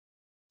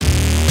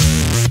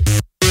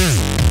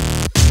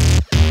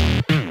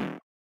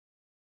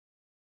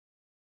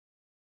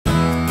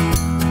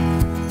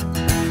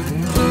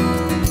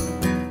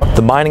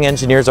The mining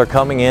engineers are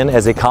coming in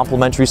as a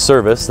complimentary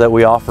service that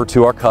we offer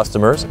to our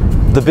customers.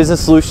 The Business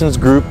Solutions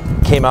Group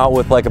came out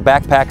with like a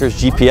backpacker's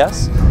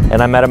GPS,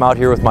 and I met them out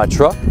here with my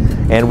truck,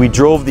 and we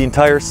drove the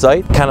entire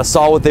site, kind of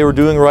saw what they were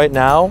doing right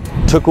now,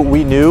 took what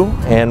we knew,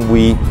 and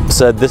we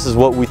said this is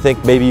what we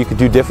think maybe you could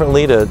do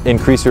differently to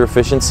increase your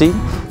efficiency.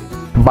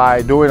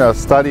 By doing a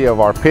study of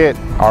our pit,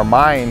 our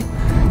mine,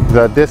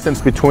 the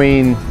distance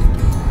between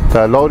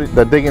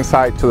the digging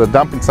site to the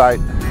dumping site,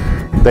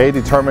 they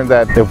determined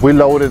that if we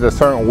loaded a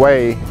certain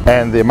way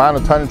and the amount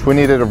of tonnage we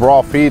needed of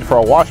raw feed for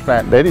a wash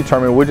plant, they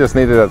determined we just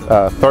needed a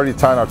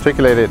 30-ton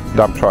articulated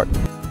dump truck.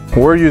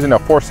 We're using a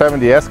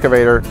 470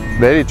 excavator.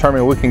 They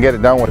determined we can get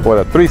it done with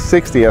a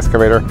 360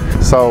 excavator.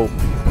 So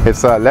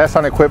it's less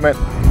on equipment,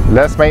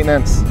 less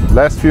maintenance,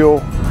 less fuel.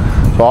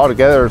 So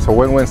altogether it's a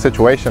win-win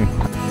situation.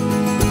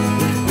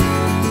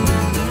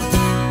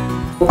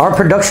 Our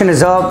production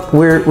is up.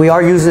 We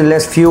are using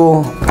less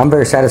fuel. I'm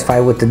very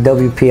satisfied with the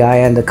WPI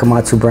and the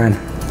Komatsu brand.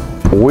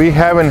 We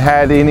haven't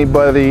had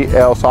anybody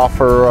else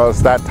offer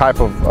us that type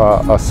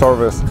of a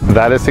service.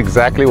 That is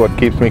exactly what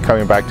keeps me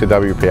coming back to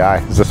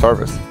WPI, is the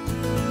service.